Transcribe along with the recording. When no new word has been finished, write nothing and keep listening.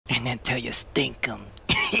And until you stink 'em.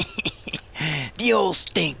 The old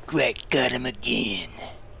StankRat got him again.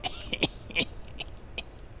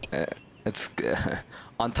 It's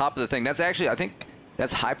on top of the thing. That's actually, I think,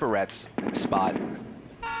 that's HyperRat's spot.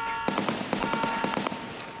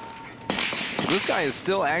 This guy is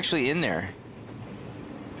still actually in there.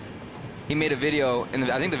 He made a video,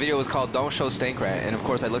 and I think the video was called "Don't Show StankRat." And of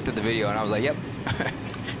course, I looked at the video and I was like, "Yep,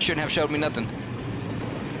 shouldn't have showed me nothing."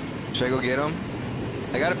 Should I go get him?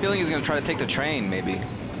 I got a feeling he's gonna try to take the train. Maybe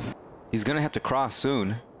he's gonna have to cross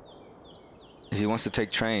soon if he wants to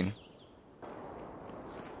take train.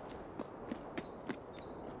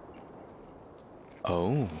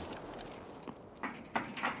 Oh.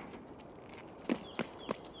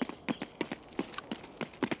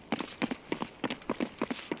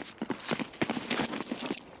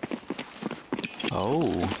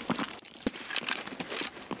 Oh.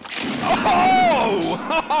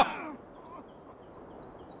 Oh!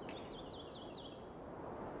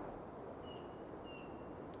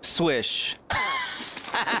 Swish.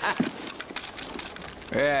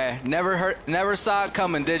 Yeah, never saw it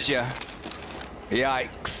coming, did ya?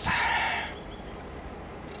 Yikes.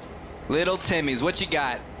 Little Timmy's, what you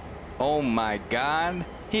got? Oh my god.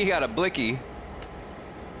 He got a blicky.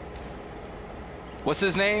 What's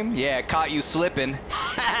his name? Yeah, caught you slipping.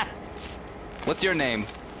 What's your name?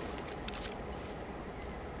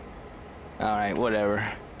 Alright, whatever.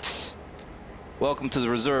 Welcome to the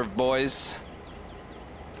reserve, boys.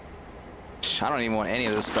 I don't even want any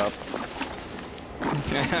of this stuff.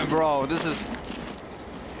 Bro, this is...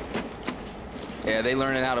 Yeah, they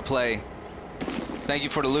learning how to play. Thank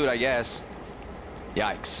you for the loot, I guess.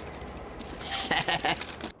 Yikes.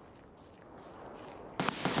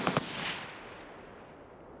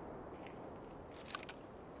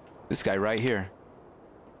 This guy right here.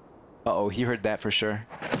 Uh-oh, he heard that for sure.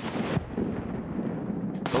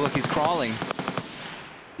 Oh, look, he's crawling.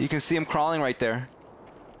 You can see him crawling right there.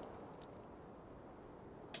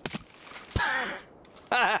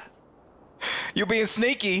 You're being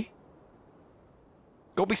sneaky.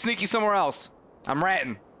 Go be sneaky somewhere else. I'm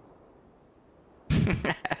ratting.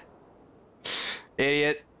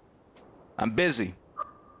 Idiot. I'm busy.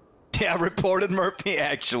 Yeah, I reported Murphy,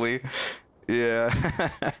 actually. Yeah.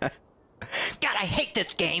 God, I hate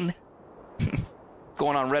this game.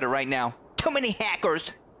 Going on Reddit right now. Too many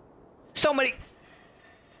hackers. So many.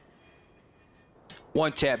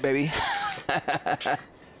 One tap, baby.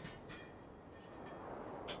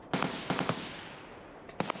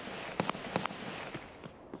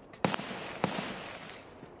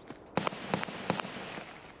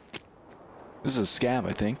 This is a scab,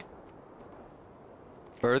 I think.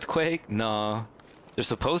 Earthquake? No. There's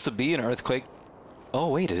supposed to be an earthquake. Oh,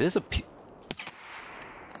 wait, it is a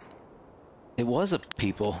It was a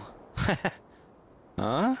people.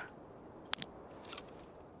 Huh?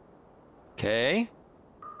 Okay.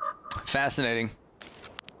 Fascinating.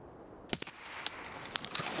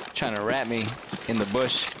 Trying to rat me in the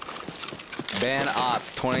bush. Ban op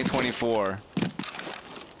 2024.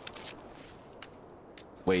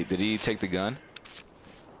 Wait, did he take the gun?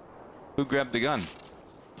 Who grabbed the gun?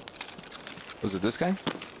 Was it this guy?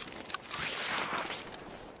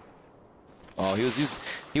 Oh, he was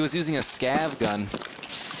using a scav gun.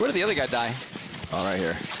 Where did the other guy die? Oh, right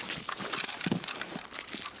here.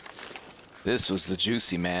 This was the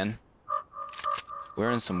juicy man.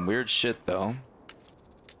 Wearing some weird shit though.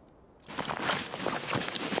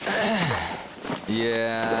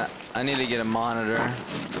 Yeah, I need to get a monitor.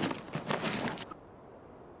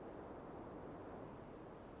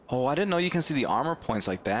 Oh, I didn't know you can see the armor points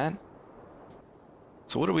like that.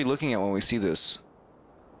 So what are we looking at when we see this?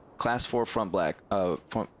 Class 4 front black,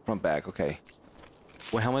 front back, okay.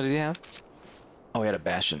 What helmet did he have? Oh, he had a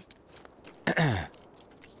Bastion.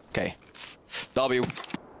 Okay. W.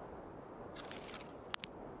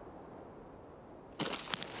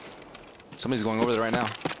 Somebody's going over there right now.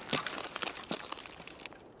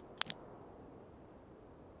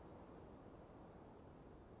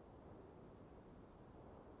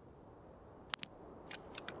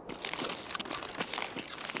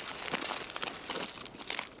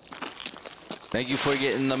 Thank you for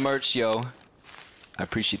getting the merch, yo. I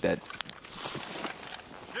appreciate that.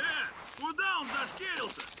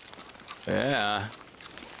 Yeah.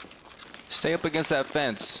 Stay up against that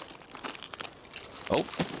fence. Oh.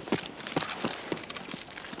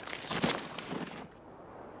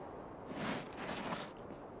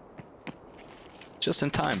 Just in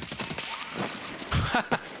time.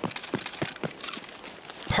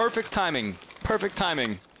 Perfect timing. Perfect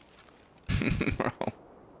timing.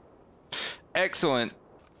 Excellent.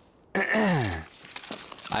 I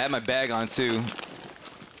have my bag on too.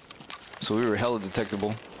 So we were hella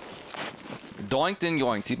detectable. Doinked and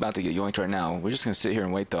yoinked. He's about to get yoinked right now. We're just gonna sit here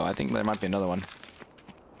and wait though. I think there might be another one.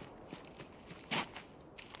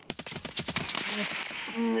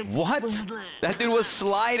 What? That dude was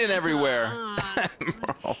sliding everywhere.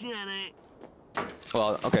 Bro.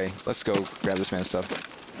 Well, okay. Let's go grab this man's stuff.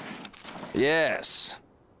 Yes.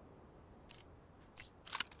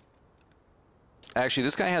 Actually,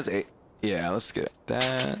 this guy has a... Yeah, let's get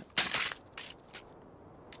that.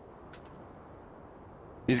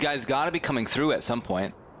 These guys gotta be coming through at some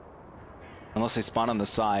point. Unless they spawn on the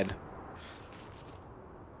side.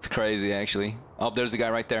 It's crazy, actually. Oh, there's the guy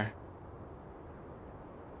right there.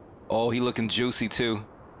 Oh, he looking juicy, too.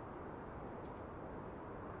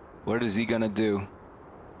 What is he gonna do?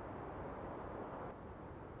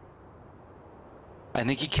 I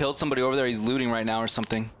think he killed somebody over there. He's looting right now or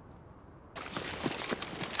something.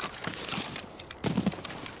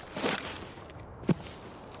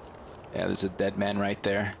 Yeah, there's a dead man right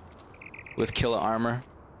there with killer armor.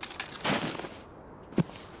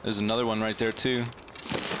 There's another one right there too.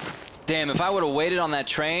 Damn, if I would have waited on that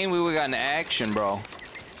train, we would have gotten action, bro.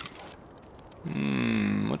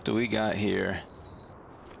 What do we got here?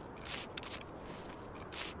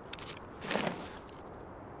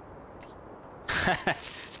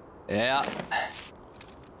 Yeah.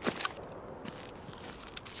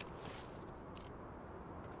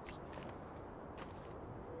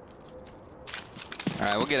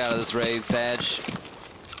 Alright, we'll get out of this raid, Sag.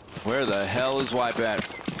 Where the hell is Wipe at?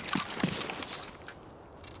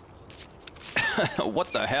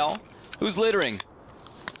 What the hell? Who's littering?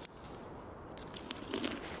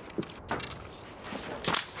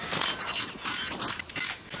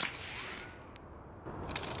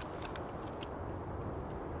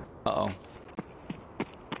 Uh-oh.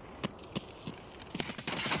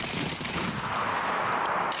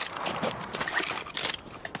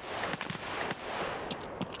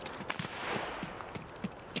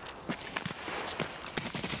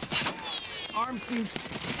 Arm seems...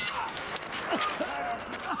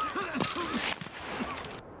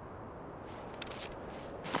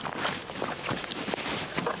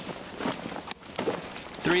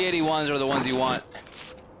 381s are the ones you want.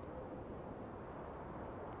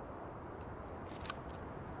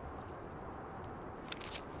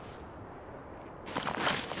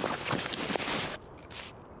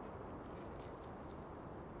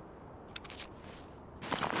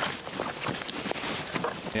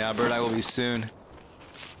 Yeah, Bird, I will be soon.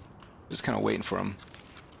 Just kind of waiting for him.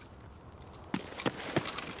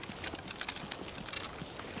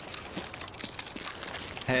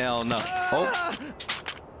 Hell no. Oh!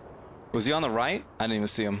 Was he on the right? I didn't even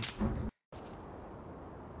see him.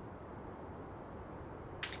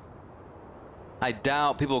 I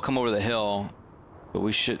doubt people will come over the hill, but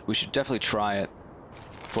we should definitely try it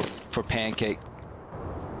for pancake.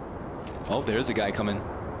 Oh, there's a guy coming.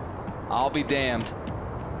 I'll be damned.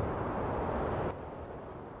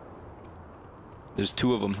 There's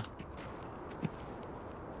two of them.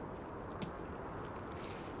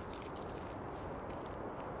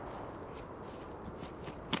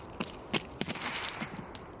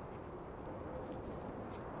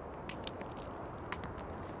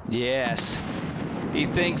 Yes. He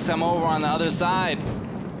thinks I'm over on the other side.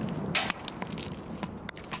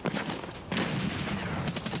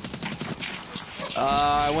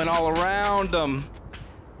 I went all around him.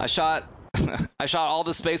 I shot all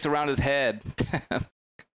the space around his head.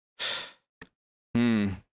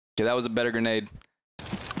 Okay, that was a better grenade.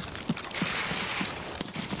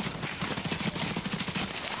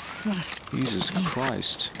 Jesus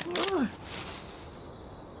Christ.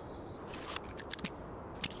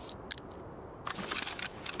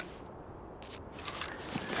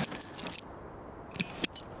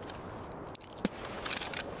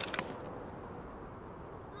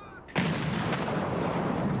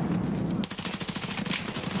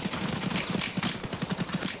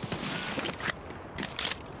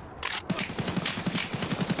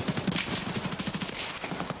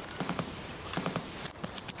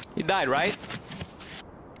 You died, right?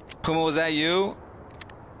 Puma, was that you?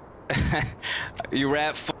 You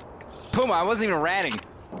rat Puma, I wasn't even ratting.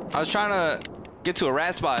 I was trying to get to a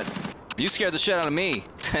rat spot. You scared the shit out of me.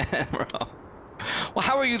 Bro. Well,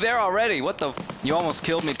 how are you there already? What the You almost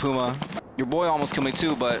killed me, Puma. Your boy almost killed me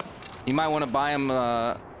too, but you might want to buy him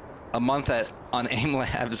a month on AIM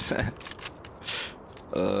Labs.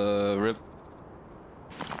 Rip.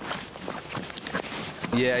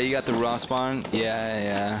 Yeah, you got the raw spawn.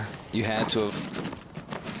 Yeah. You had to have.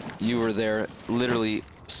 You were there literally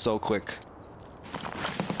so quick.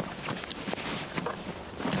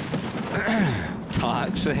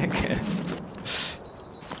 Toxic.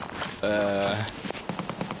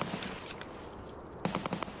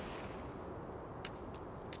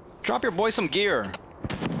 Drop your boy some gear.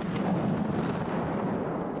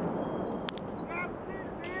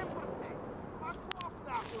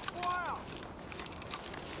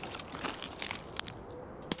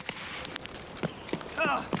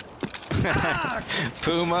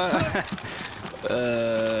 Puma.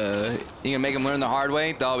 You gonna make him learn the hard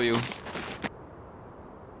way? W.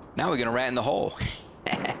 Now we're gonna rat in the hole.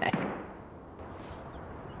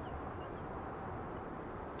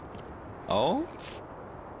 Oh?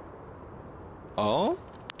 Oh?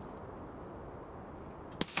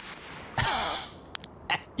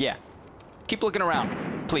 Yeah. Keep looking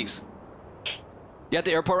around, please. You at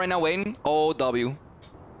the airport right now waiting? Oh, W.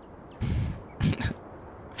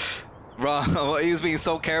 Bro, he was being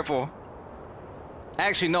so careful.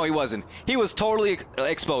 Actually, no, he wasn't. He was totally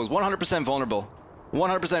exposed. 100% vulnerable.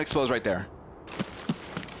 100% exposed right there.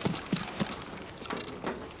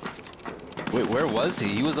 Wait, where was he?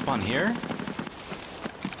 He was up on here?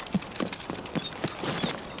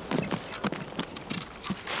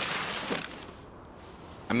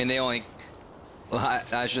 I mean, they only... Well,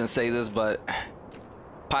 I shouldn't say this, but...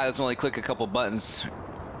 Pilots only click a couple buttons.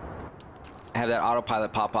 Have that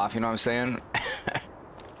autopilot pop off, you know what I'm saying?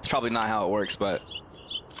 It's probably not how it works, but...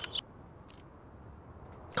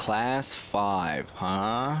 Class 5,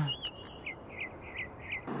 huh?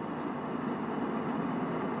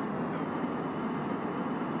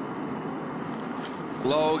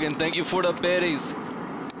 Logan, thank you for the biddies.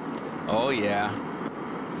 Oh, yeah.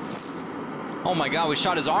 Oh my god, we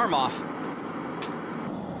shot his arm off.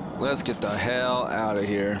 Let's get the hell out of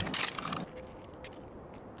here.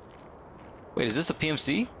 Wait, is this the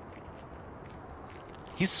PMC?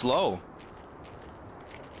 He's slow.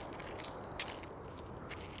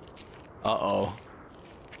 Uh-oh.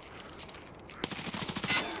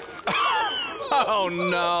 Oh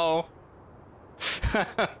no.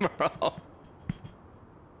 Bro.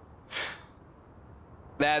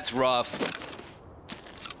 That's rough.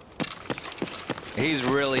 He's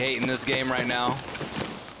really hating this game right now.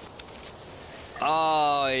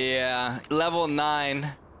 Oh yeah, level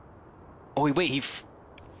 9. Oh wait,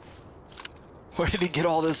 where did he get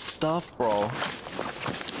all this stuff, bro?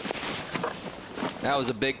 That was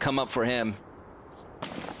a big come up for him.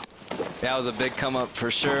 That was a big come up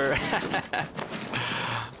for sure.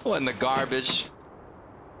 What in the garbage?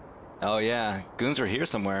 Oh yeah, goons are here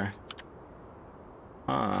somewhere.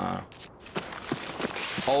 Huh.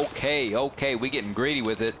 Okay, okay, we getting greedy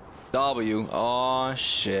with it. W. Oh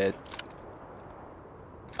shit.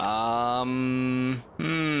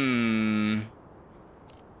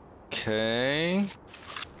 Okay.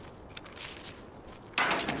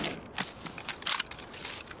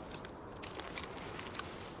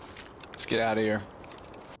 Let's get out of here.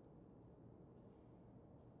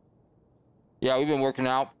 Yeah, we've been working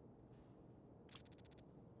out.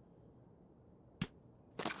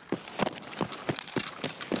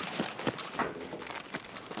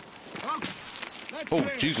 Oh,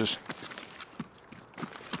 Jesus.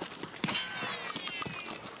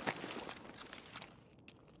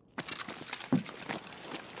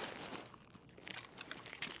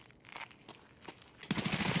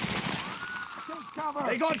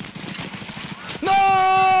 They got...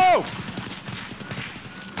 No!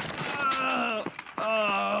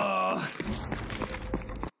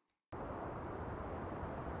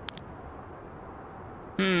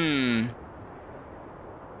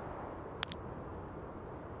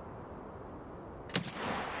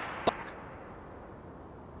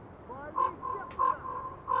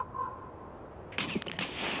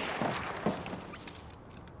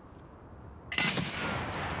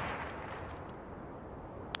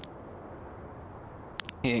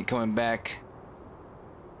 He ain't coming back.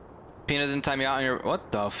 Peanut didn't time me out on your...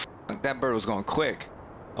 What the f***? That bird was going quick.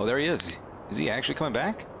 Oh, there he is. Is he actually coming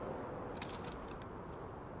back?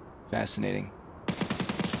 Fascinating.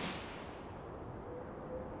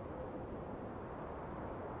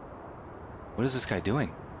 What is this guy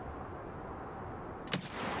doing?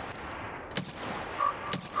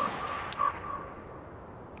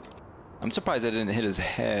 I'm surprised I didn't hit his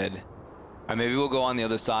head. Alright, maybe we'll go on the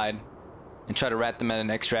other side and try to rat them at an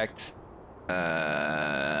extract.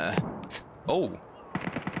 Oh.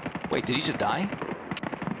 Wait, did he just die?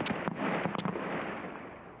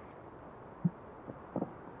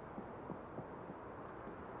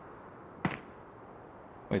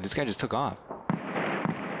 Wait, this guy just took off.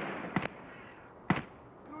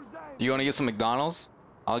 You want to get some McDonald's?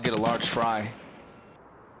 I'll get a large fry.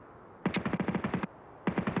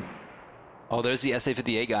 Oh, there's the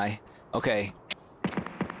SA-58 guy. Okay.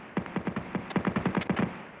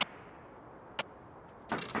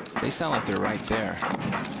 They sound like they're right there.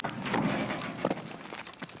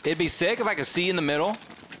 It'd be sick if I could see in the middle.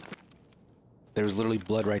 There's literally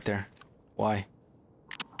blood right there. Why?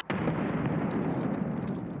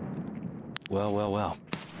 Well, well, well.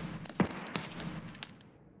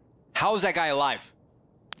 How is that guy alive?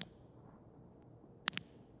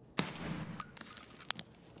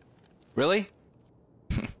 Really?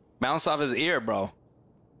 Bounced off his ear, bro.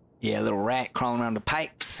 Yeah, little rat crawling around the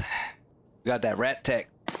pipes. We got that rat tech.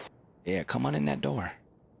 Yeah, come on in that door.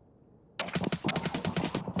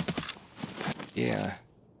 Yeah.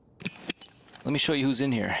 Let me show you who's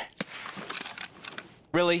in here.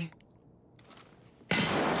 Really?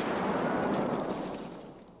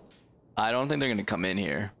 I don't think they're gonna come in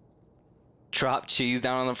here. Drop cheese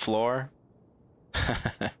down on the floor.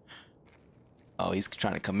 Oh, he's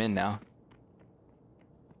trying to come in now.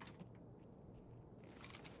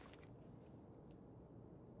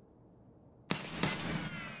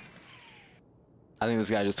 I think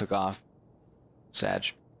this guy just took off.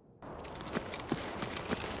 Sag.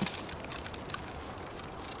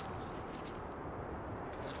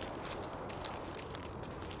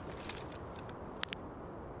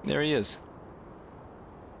 There he is.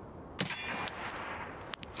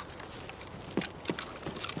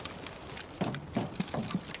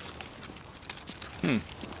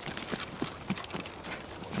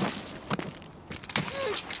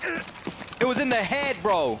 It was in the head,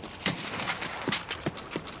 bro.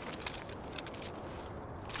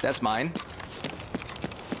 That's mine.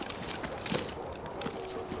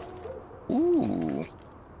 Ooh.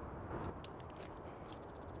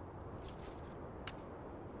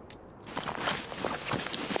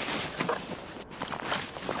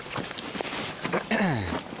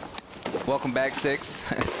 Welcome back,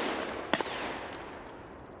 6.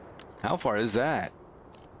 How far is that?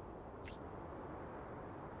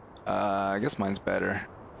 I guess mine's better.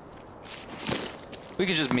 We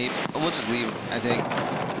could just meet. We'll just leave, I think.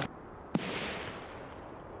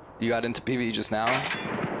 You got into PvE just now?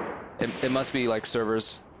 It must be like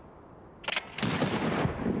servers.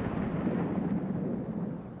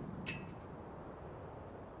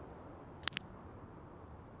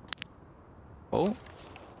 Oh.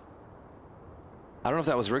 I don't know if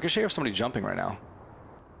that was Ricochet or somebody jumping right now.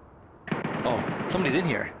 Oh, somebody's in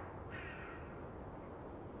here.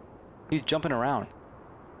 He's jumping around.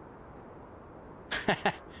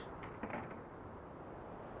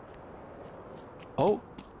 Oh.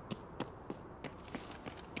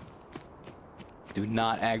 Do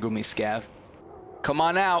not aggro me, Scav. Come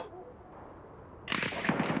on out.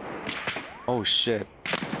 Oh, shit.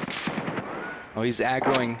 Oh, he's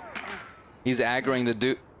aggroing. He's aggroing the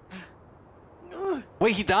dude.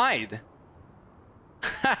 Wait, he died.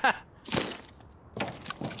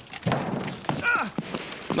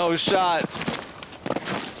 No shot.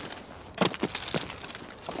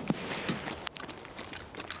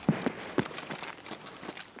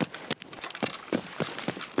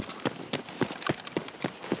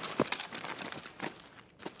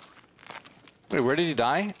 Wait, where did he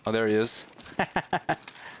die? Oh, there he is.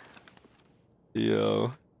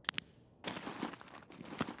 Yo.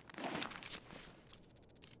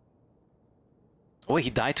 Oh, wait, he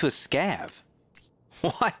died to a scav.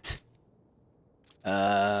 What?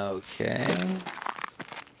 Okay.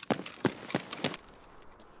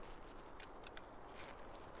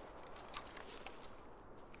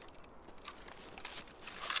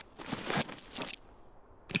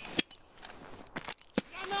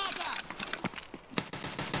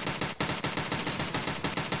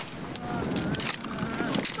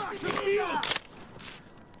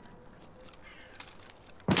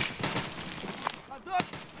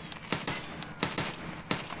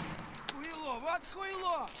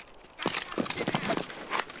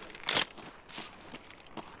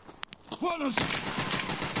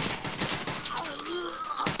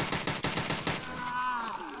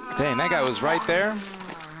 Dang, that guy was right there.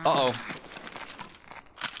 Uh-oh.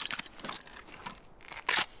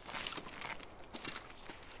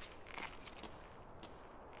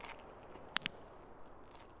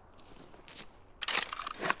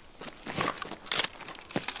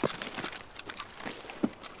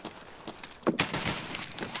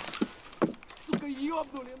 Сука,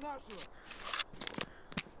 ёбнули нашего!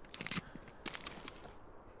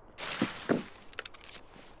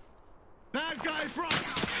 Bad guy front!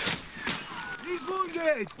 He's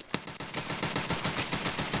wounded!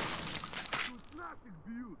 Тут нафиг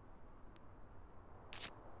бьют!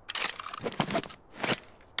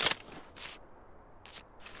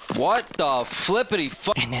 What the flippity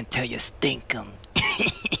fuck? And until you stink 'em.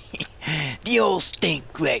 The old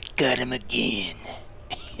StankRat got him again.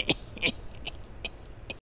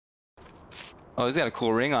 Oh, he's got a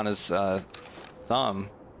cool ring on his thumb.